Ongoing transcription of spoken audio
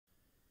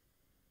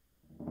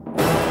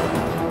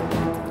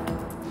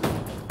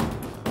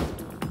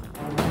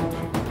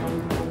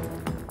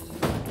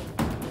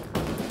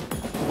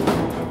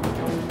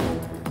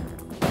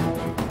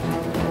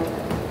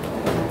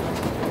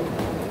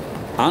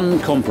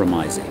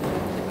uncompromising.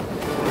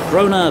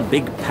 Krone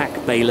Big Pack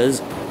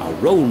balers are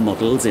role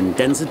models in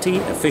density,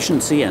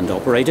 efficiency and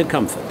operator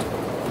comfort.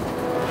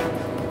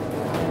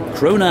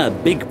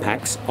 Krone Big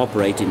Packs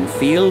operate in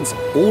fields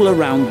all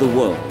around the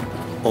world,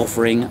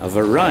 offering a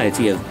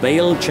variety of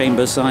bale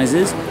chamber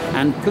sizes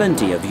and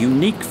plenty of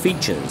unique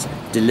features,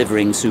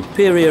 delivering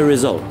superior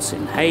results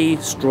in hay,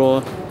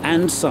 straw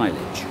and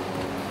silage.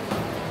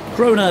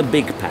 Krone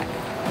Big Pack.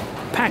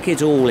 Pack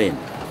it all in.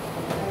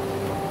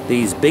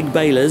 These big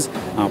balers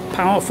are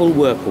powerful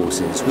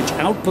workhorses which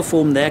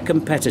outperform their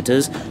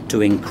competitors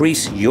to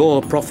increase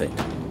your profit.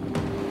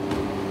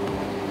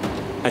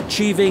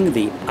 Achieving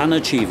the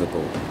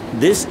unachievable.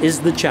 This is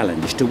the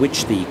challenge to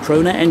which the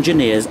Krone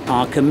engineers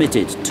are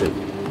committed to.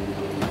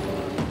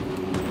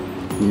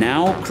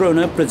 Now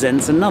Krone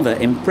presents another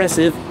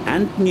impressive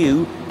and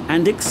new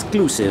and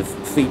exclusive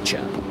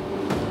feature.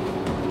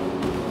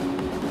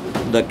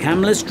 The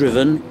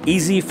camless-driven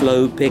Easy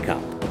Flow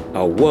pickup,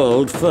 a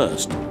world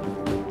first.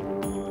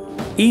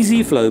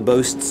 Easy Flow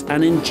boasts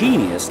an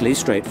ingeniously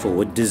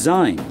straightforward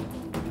design.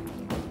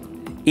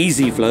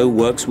 Easy Flow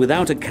works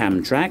without a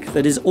cam track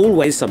that is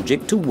always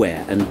subject to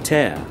wear and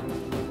tear.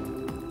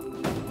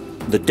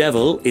 The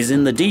devil is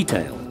in the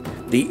detail.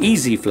 The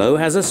Easy Flow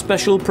has a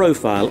special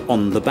profile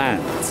on the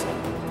bands,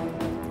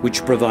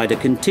 which provide a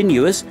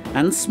continuous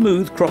and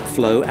smooth crop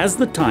flow as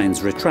the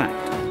tines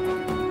retract.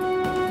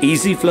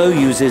 Easy Flow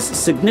uses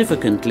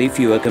significantly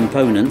fewer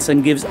components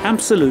and gives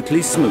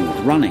absolutely smooth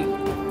running.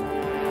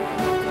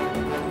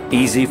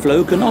 Easy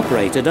Flow can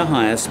operate at a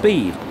higher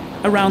speed,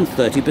 around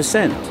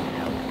 30%,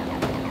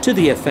 to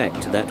the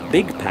effect that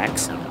big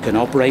packs can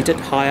operate at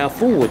higher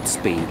forward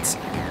speeds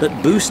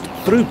that boost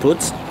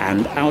throughputs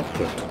and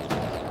output.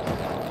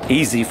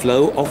 Easy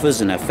Flow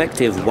offers an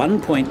effective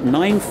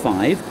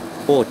 1.95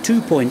 or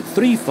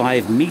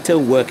 2.35 meter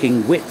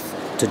working width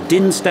to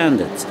DIN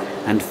standards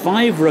and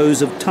 5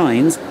 rows of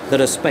tines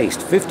that are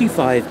spaced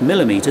 55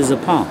 millimeters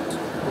apart.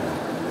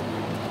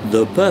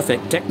 The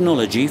perfect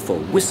technology for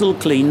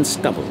whistle-clean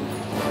stubble.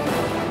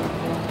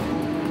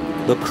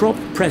 The crop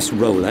press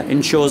roller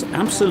ensures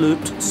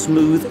absolute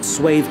smooth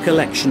swathe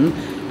collection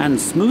and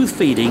smooth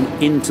feeding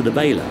into the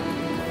baler.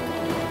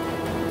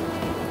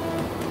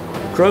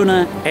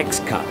 Krone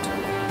X-Cut,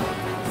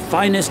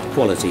 finest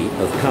quality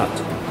of cut.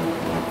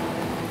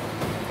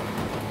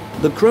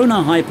 The Krone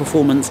High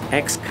Performance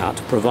X-Cut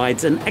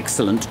provides an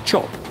excellent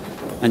chop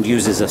and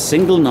uses a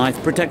single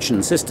knife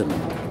protection system.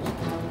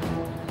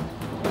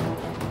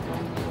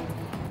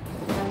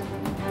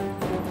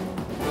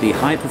 The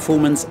High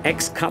Performance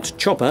X-Cut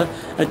chopper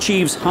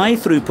achieves high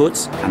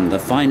throughputs and the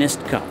finest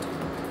cut.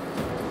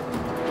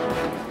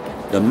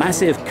 The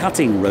massive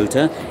cutting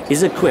rotor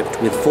is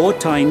equipped with 4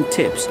 tine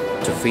tips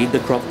to feed the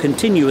crop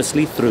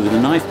continuously through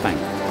the knife bank.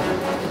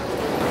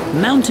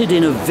 Mounted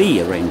in a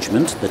V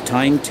arrangement, the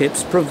tine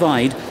tips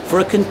provide for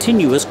a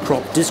continuous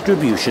crop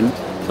distribution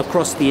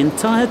across the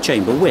entire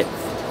chamber width.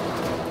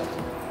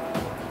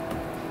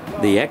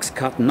 The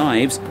X-Cut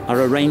knives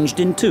are arranged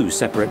in 2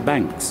 separate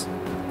banks.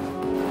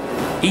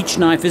 Each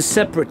knife is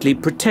separately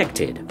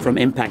protected from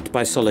impact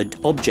by solid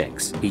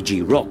objects,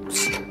 e.g.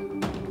 rocks.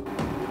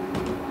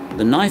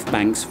 The knife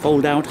banks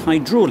fold out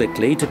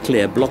hydraulically to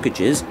clear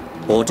blockages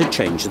or to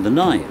change the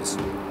knives.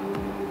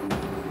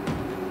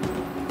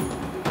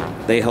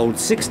 They hold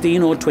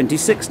 16 or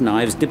 26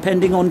 knives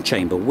depending on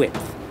chamber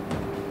width.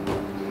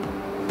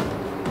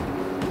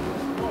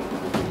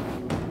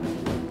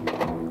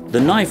 The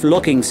knife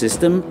locking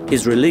system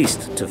is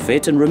released to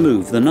fit and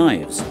remove the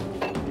knives.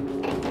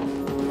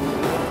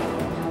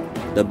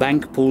 The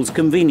bank pulls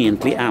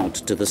conveniently out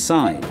to the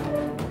side.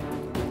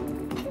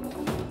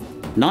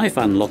 Knife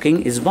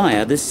unlocking is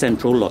via this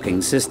central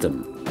locking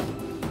system.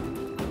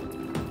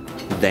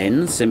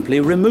 Then simply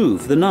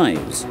remove the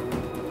knives.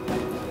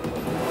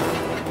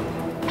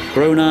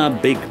 Krone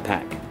Big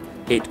Pack.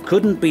 It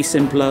couldn't be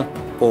simpler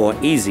or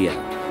easier.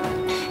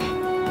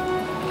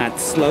 At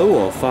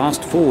slow or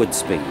fast forward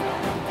speed,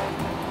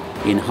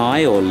 in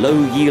high or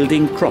low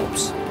yielding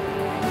crops,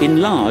 in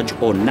large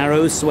or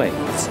narrow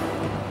swathes.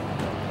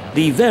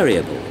 The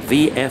variable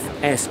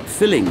VFS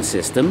filling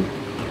system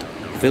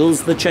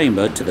fills the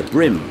chamber to the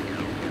brim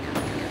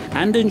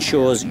and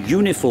ensures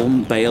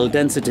uniform bale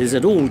densities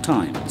at all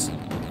times.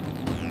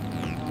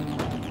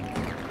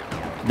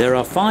 There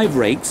are 5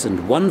 rakes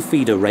and 1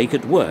 feeder rake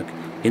at work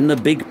in the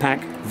Big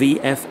Pack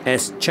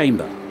VFS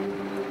chamber.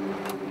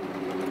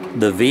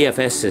 The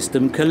VFS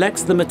system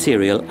collects the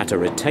material at a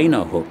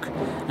retainer hook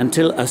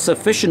until a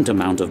sufficient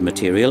amount of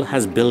material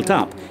has built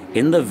up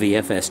in the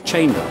VFS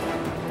chamber.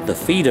 The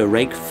feeder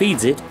rake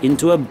feeds it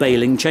into a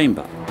baling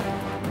chamber.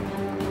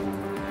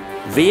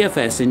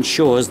 VFS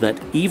ensures that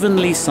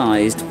evenly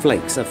sized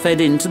flakes are fed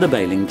into the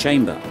baling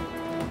chamber.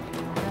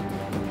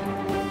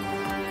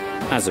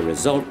 As a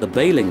result, the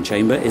baling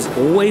chamber is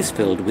always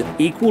filled with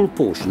equal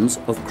portions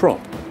of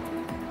crop.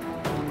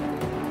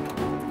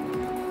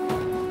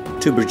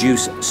 To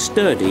produce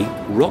sturdy,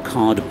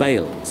 rock-hard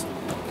bales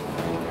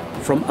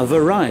from a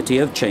variety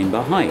of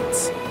chamber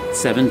heights,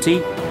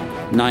 70,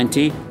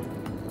 90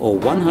 or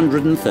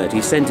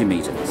 130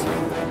 centimeters.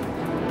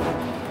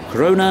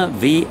 Krone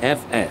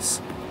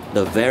VFS,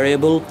 the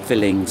variable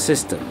filling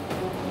system.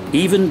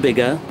 Even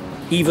bigger,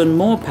 even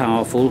more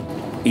powerful,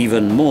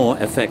 even more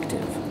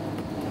effective.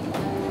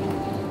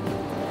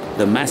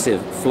 The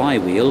massive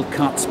flywheel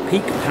cuts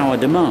peak power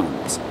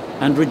demands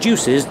and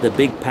reduces the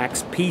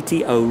BigPack's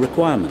PTO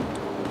requirement.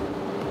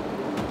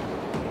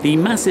 The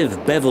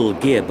massive bevel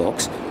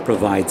gearbox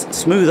provides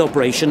smooth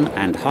operation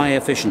and high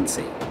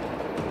efficiency.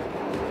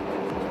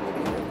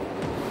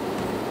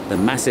 The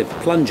massive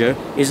plunger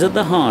is at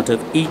the heart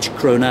of each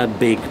Krone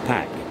Big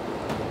Pack.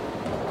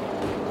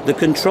 The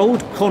controlled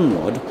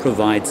conrod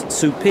provides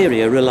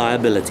superior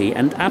reliability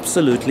and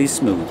absolutely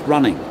smooth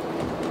running.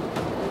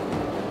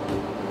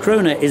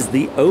 Krone is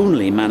the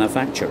only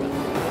manufacturer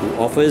who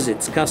offers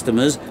its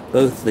customers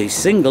both the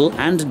single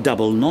and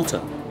double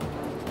knotter.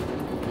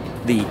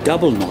 The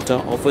double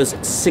knotter offers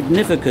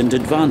significant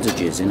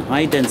advantages in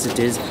high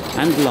densities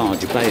and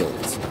large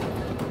bales.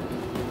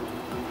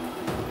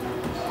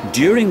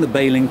 During the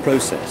baling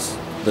process,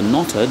 the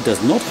knotter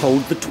does not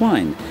hold the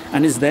twine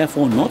and is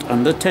therefore not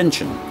under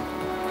tension.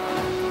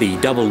 The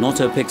double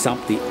knotter picks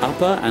up the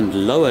upper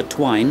and lower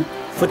twine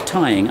for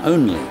tying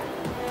only.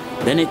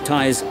 Then it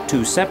ties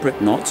two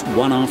separate knots,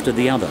 one after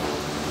the other.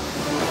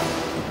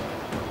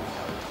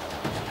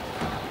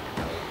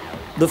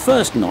 The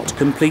first knot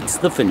completes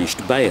the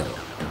finished bale.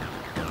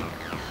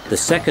 The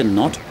second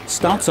knot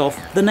starts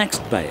off the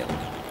next bale.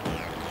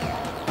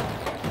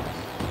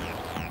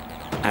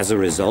 As a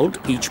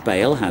result, each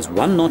bale has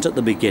one knot at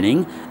the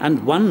beginning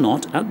and one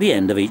knot at the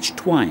end of each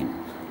twine,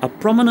 a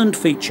prominent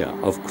feature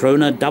of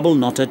Krone double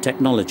knotter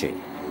technology.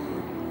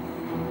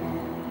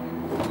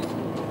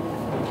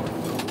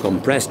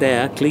 Compressed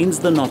air cleans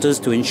the knotters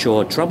to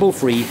ensure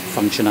trouble-free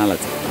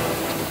functionality.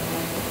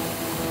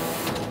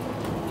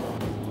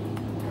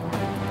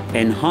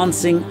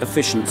 Enhancing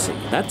efficiency,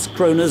 that's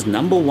Krone's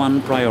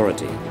 #1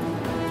 priority.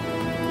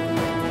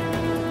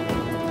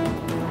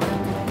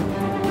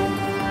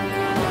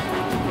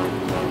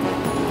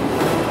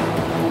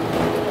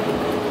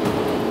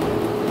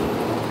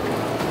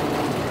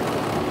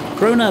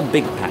 Krone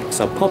BigPacks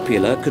are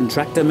popular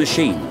contractor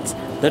machines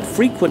that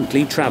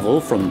frequently travel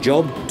from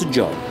job to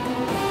job.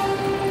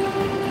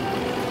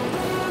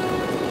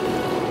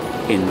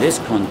 In this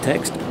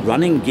context,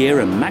 running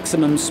gear and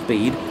maximum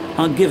speed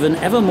are given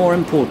ever more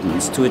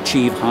importance to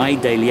achieve high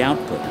daily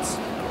outputs.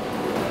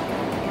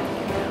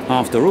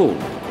 After all,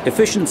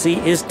 efficiency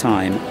is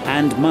time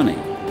and money.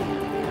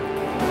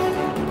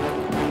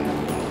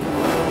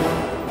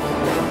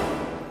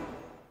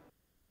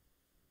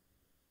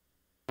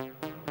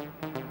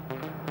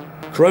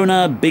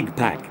 Krone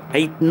BigPack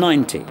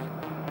 890,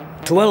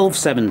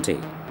 1270,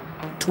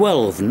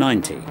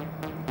 1290.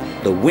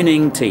 The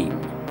winning team.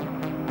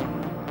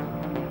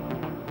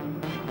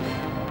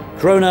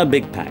 Krone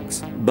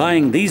BigPacks.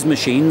 Buying these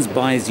machines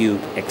buys you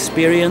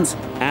experience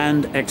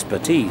and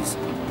expertise.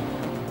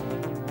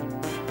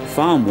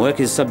 Farm work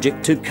is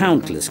subject to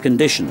countless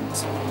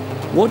conditions.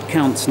 What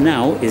counts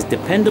now is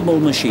dependable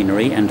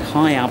machinery and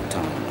high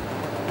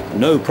uptime.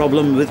 No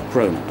problem with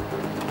Krone.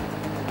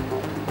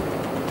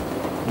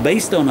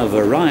 Based on a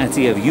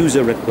variety of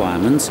user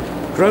requirements,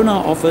 Krone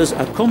offers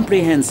a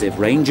comprehensive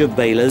range of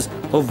balers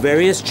of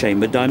various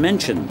chamber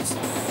dimensions.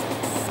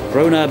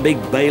 Krone Big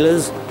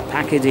Balers,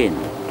 pack it in.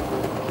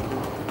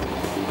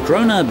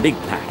 Krone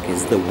BigPack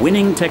is the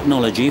winning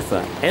technology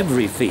for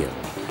every field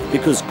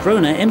because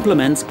Krone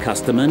implements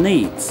customer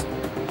needs.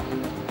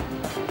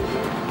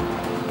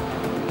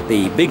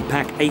 The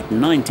BigPack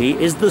 890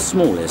 is the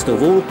smallest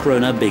of all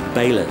Krone Big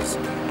Balers.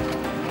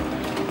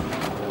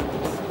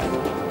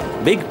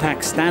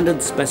 BigPack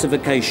standard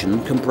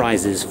specification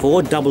comprises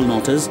 4 double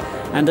knotters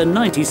and a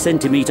 90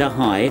 cm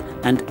high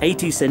and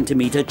 80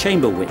 cm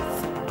chamber width.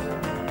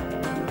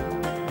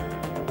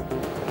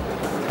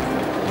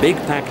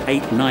 BigPack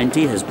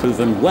 890 has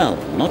proven well,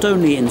 not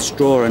only in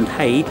straw and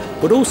hay,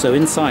 but also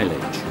in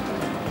silage.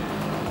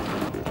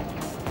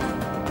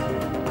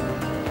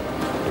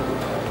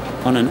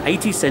 On an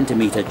 80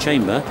 cm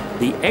chamber,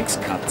 the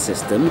X-cut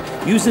system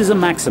uses a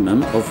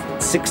maximum of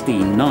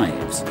 16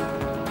 knives.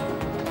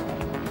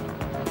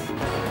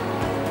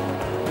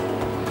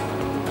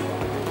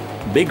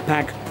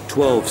 BigPack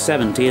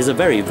 1270 is a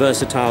very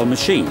versatile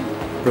machine,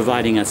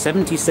 providing a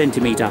 70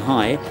 cm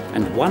high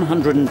and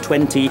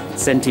 120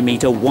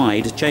 cm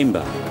wide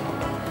chamber.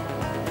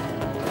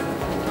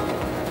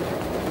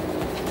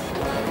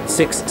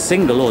 6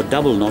 single or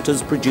double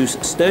knotters produce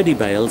sturdy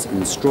bales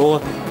in straw,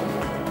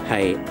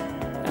 hay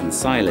and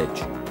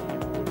silage.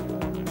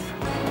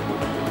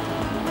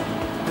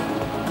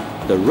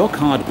 The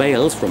rock-hard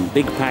bales from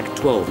BigPack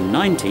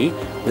 1290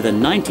 with a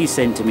 90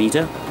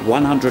 cm,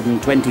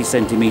 120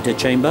 cm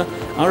chamber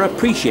are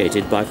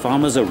appreciated by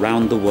farmers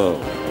around the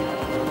world.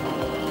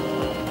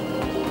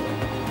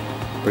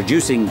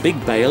 Producing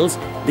big bales,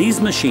 these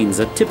machines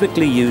are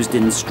typically used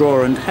in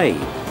straw and hay,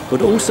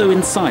 but also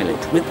in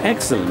silage with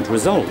excellent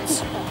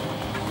results.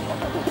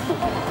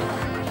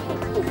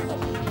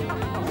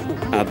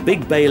 A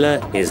big baler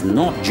is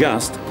not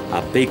just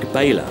a big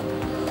baler.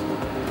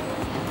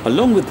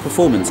 Along with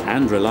performance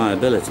and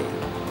reliability,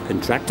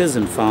 Contractors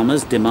and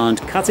farmers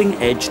demand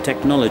cutting-edge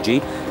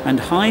technology and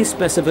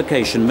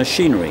high-specification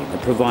machinery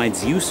that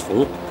provides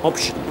useful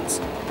options.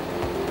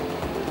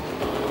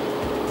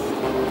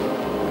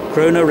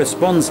 Krone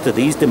responds to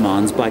these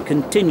demands by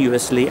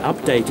continuously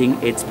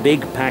updating its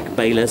BigPack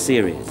baler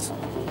series.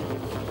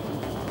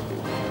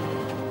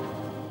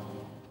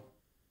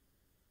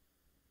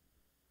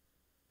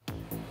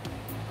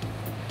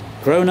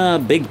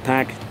 Krone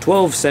BigPack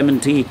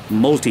 1270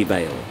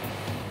 Multi-Bale.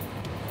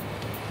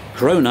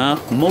 Krone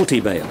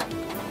Multi-Bale.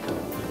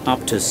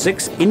 Up to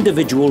 6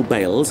 individual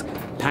bales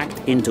packed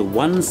into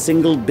one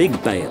single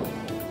big bale.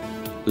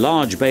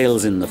 Large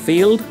bales in the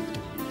field,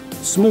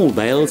 small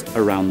bales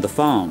around the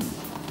farm.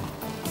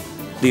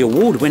 The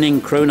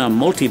award-winning Krone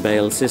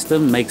Multi-Bale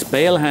system makes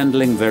bale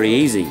handling very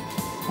easy.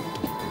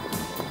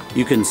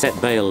 You can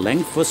set bale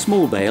length for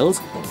small bales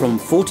from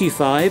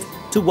 45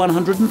 to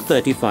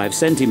 135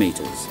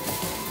 centimeters.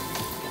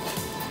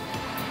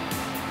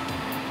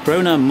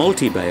 Krone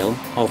Multi-Bale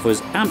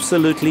offers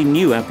absolutely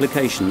new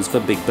applications for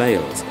big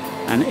bales,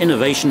 an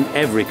innovation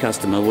every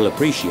customer will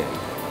appreciate.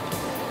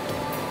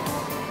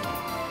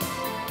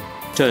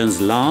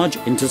 Turns large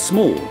into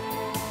small.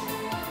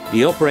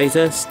 The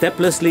operator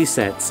steplessly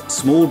sets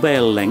small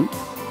bale length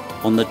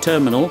on the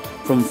terminal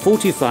from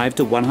 45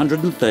 to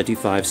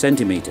 135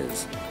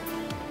 centimeters.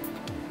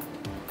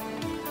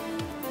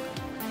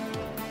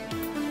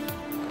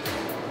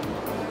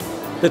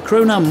 The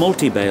Krone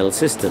Multi-Bale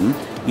system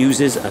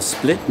uses a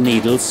split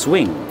needle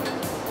swing.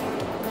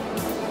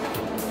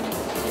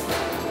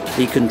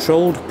 The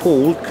controlled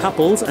pawl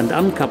couples and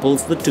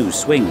uncouples the two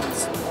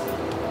swings.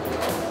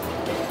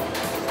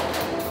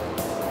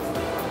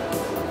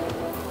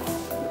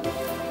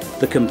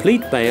 The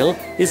complete bale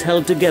is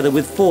held together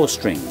with 4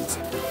 strings,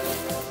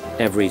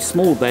 every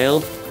small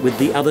bale with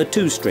the other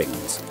 2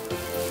 strings.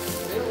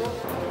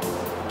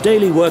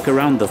 Daily work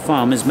around the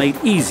farm is made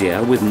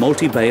easier with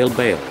multi-bale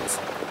bales.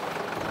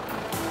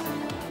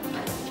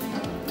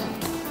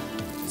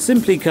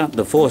 Simply cut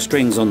the 4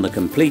 strings on the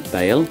complete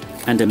bale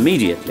and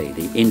immediately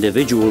the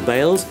individual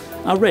bales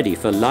are ready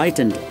for light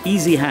and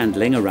easy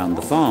handling around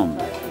the farm.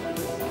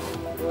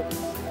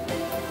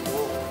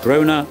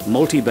 Krone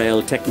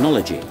Multi-Bale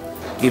technology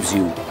gives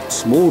you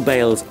small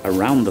bales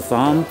around the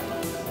farm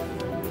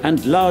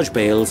and large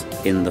bales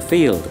in the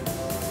field.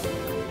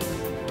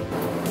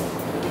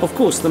 Of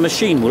course, the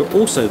machine will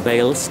also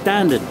bale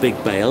standard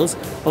big bales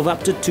of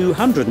up to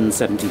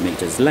 270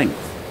 meters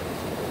length.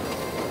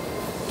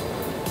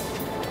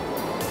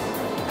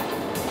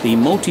 The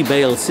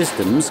multi-bale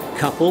systems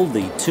couple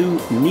the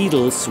 2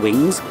 needle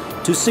swings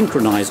to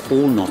synchronize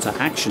all knotter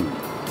action.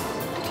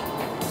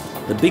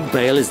 The big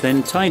bale is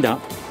then tied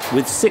up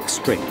with 6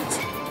 strings.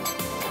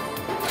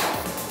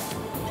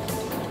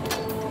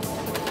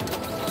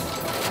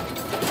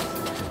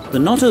 The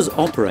knotters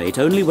operate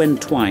only when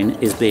twine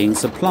is being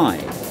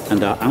supplied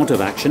and are out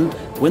of action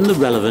when the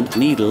relevant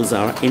needles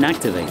are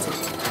inactivated.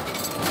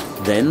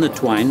 Then the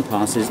twine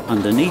passes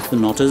underneath the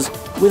knotters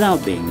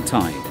without being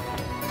tied.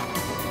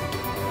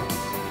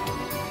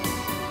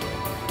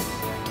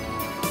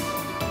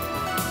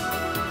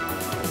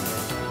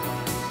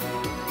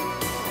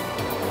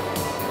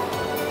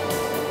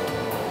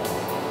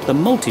 The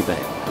multi-bale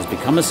has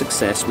become a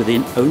success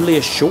within only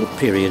a short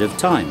period of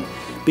time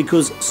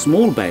because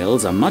small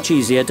bales are much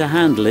easier to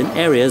handle in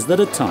areas that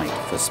are tight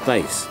for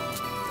space.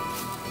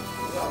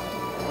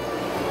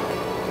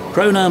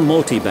 Krone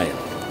Multi-Bale,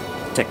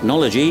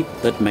 technology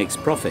that makes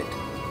profit.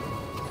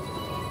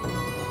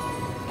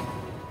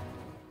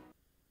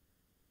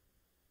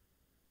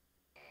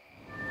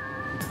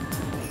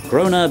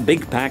 Krone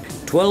BigPack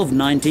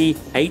 1290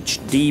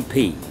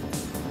 HDP.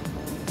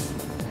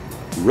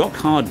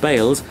 Rock-hard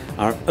bales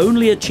are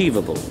only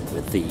achievable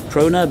with the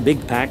Krone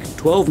BigPack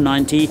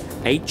 1290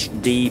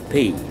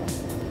 HDP.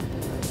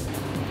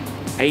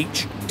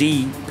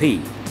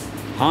 HDP,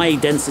 high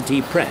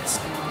density press,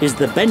 is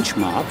the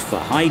benchmark for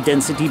high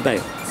density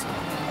bales.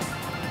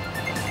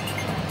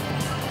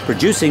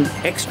 Producing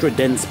extra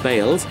dense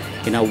bales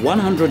in a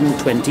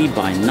 120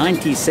 by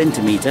 90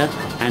 centimeter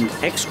and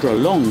extra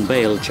long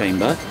bale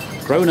chamber,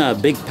 Krone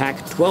BigPack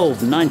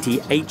 1290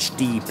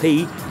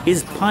 HDP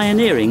is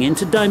pioneering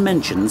into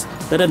dimensions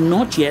that have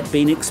not yet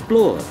been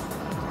explored.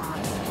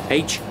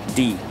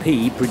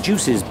 HDP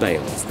produces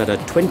bales that are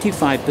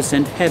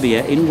 25% heavier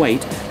in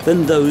weight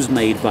than those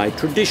made by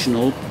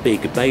traditional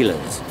big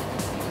balers.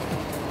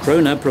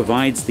 Krone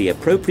provides the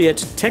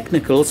appropriate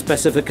technical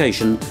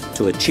specification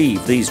to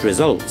achieve these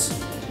results.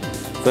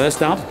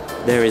 First up,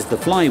 there is the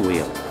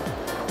flywheel.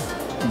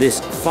 This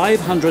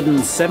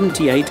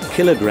 578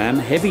 kilogram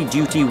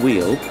heavy-duty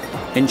wheel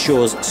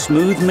ensures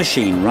smooth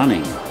machine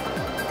running.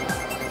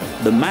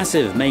 The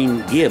massive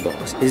main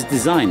gearbox is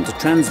designed to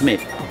transmit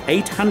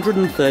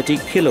 830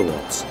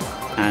 kilowatts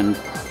and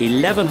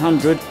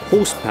 1100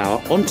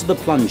 horsepower onto the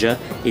plunger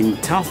in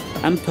tough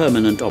and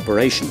permanent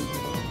operation.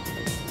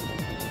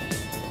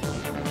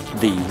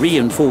 The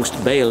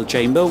reinforced bale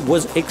chamber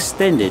was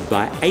extended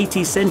by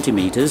 80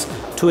 centimeters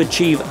to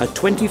achieve a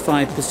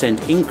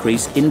 25%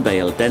 increase in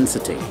bale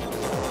density.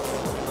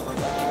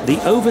 The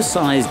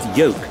oversized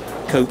yoke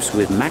copes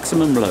with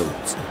maximum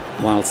loads,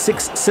 while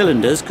 6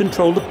 cylinders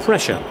control the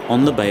pressure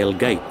on the bale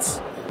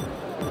gates.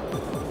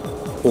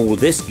 All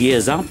this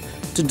gears up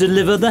to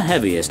deliver the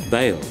heaviest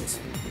bales.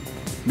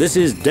 This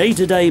is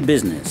day-to-day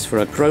business for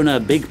a Krone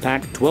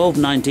BigPack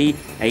 1290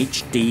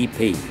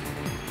 HDP.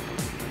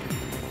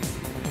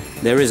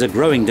 There is a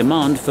growing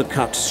demand for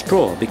cut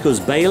straw because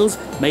bales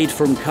made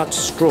from cut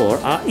straw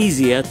are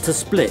easier to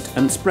split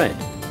and spread.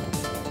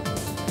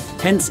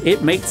 Hence,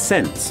 it makes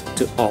sense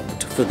to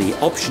opt for the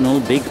optional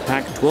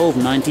BigPack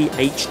 1290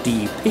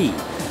 HDP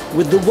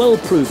with the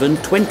well-proven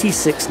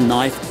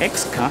 26-knife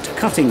X-Cut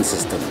cutting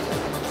system.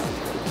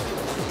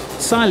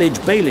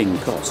 Silage baling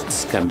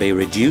costs can be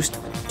reduced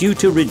due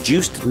to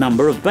reduced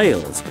number of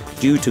bales,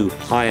 due to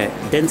higher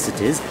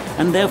densities,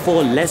 and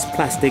therefore less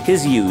plastic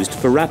is used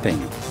for wrapping.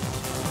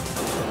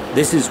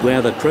 This is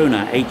where the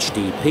Krone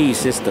HDP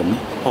system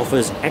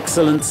offers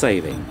excellent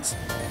savings.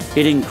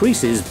 It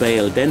increases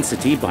bale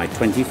density by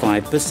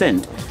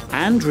 25%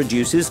 and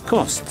reduces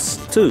costs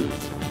too.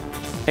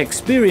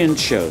 Experience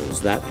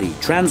shows that the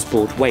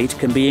transport weight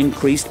can be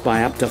increased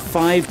by up to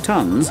 5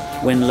 tons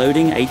when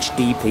loading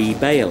HDP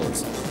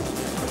bales.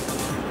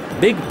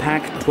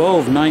 BigPack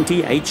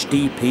 1290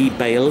 HDP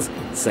bales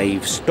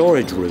save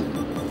storage room.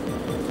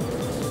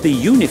 The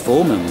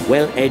uniform and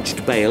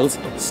well-edged bales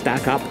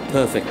stack up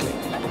perfectly.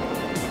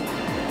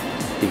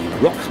 The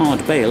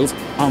rock-hard bales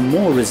are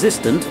more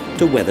resistant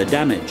to weather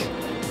damage.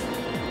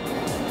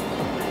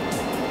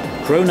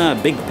 Krone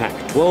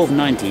BigPack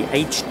 1290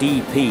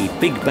 HDP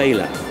Big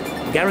Baler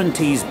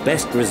guarantees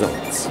best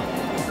results.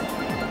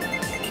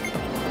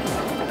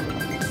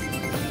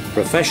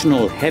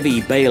 Professional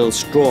heavy bale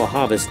straw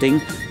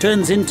harvesting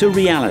turns into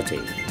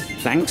reality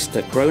thanks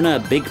to Krone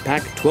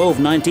BigPack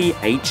 1290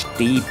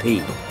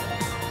 HDP.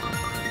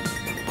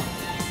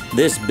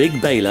 This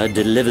big baler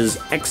delivers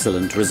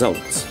excellent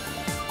results.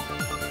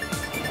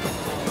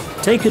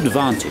 Take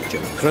advantage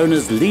of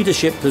Krone's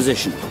leadership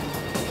position.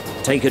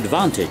 Take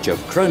advantage of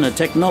Krone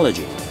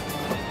technology.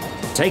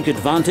 Take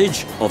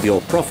advantage of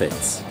your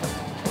profits.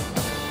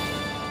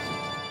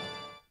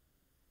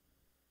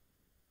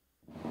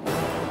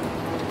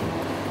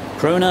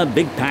 Krone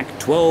BigPack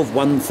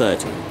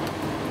 12130.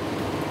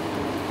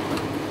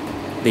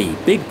 The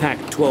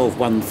BigPack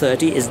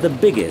 12130 is the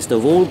biggest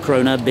of all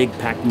Krone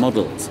BigPack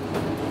models.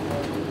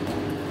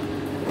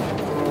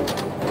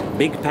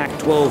 BigPack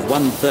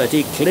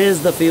 12130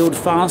 clears the field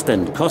fast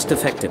and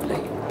cost-effectively.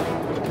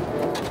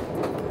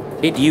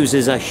 It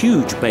uses a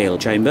huge bale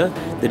chamber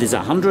that is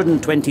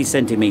 120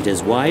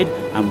 centimeters wide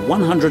and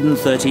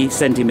 130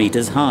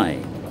 centimeters high.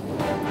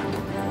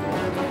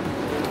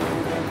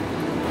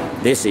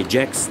 This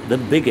ejects the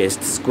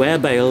biggest square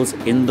bales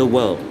in the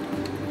world,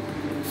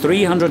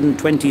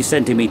 320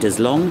 centimeters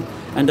long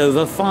and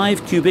over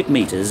 5 cubic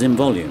meters in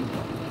volume.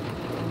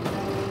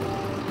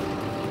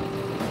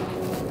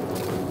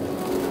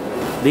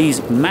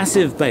 These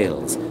massive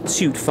bales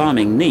suit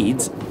farming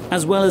needs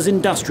as well as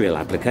industrial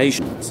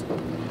applications.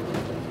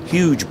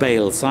 Huge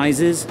bale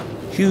sizes,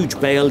 huge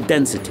bale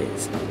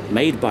densities,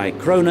 made by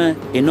Krone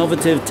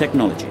innovative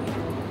technology.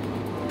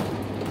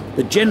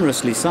 The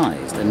generously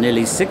sized and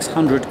nearly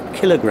 600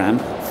 kilogram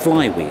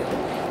flywheel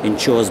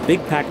ensures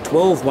BigPack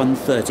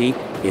 12130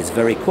 is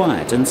very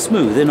quiet and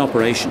smooth in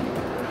operation.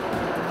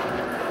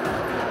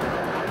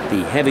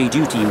 The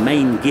heavy-duty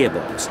main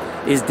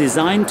gearbox is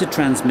designed to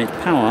transmit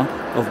power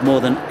of more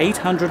than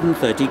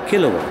 830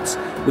 kilowatts,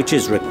 which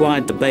is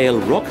required to bale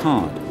rock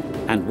hard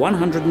and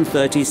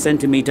 130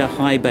 centimeter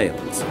high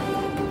bales.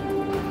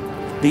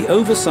 The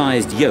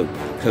oversized yoke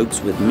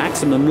copes with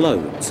maximum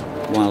loads,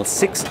 while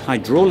 6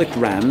 hydraulic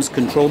rams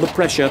control the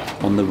pressure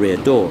on the rear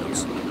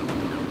doors.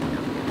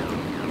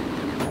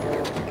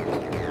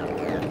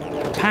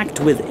 Packed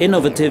with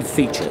innovative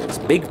features,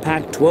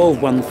 BigPack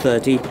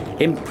 12130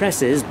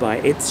 impresses by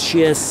its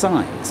sheer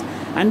size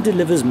and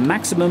delivers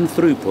maximum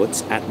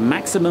throughputs at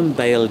maximum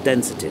bale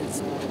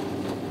densities.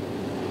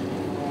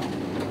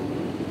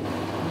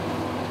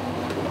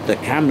 The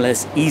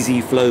camless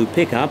Easy Flow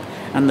pickup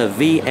and the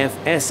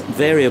VFS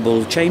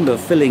variable chamber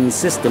filling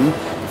system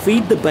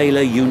feed the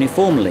baler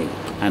uniformly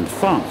and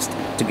fast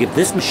to give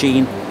this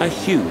machine a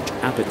huge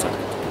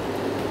appetite.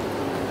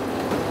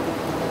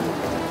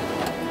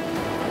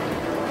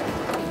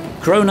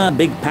 Krone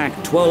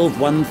BigPack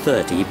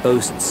 12130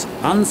 boasts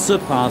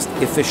unsurpassed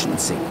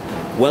efficiency,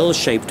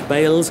 well-shaped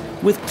bales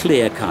with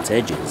clear-cut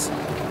edges.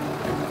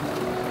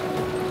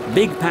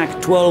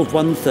 BigPack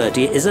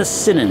 12130 is a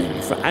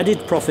synonym for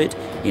added profit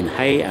in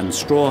hay and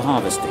straw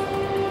harvesting.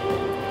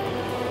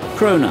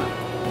 Krone,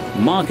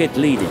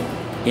 market-leading,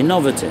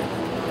 innovative,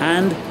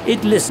 and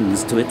it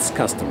listens to its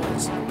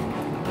customers.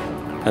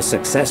 A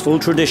successful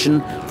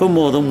tradition for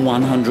more than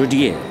 100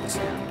 years.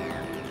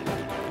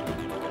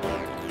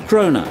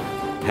 Krone,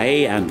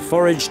 hay and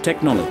forage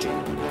technology.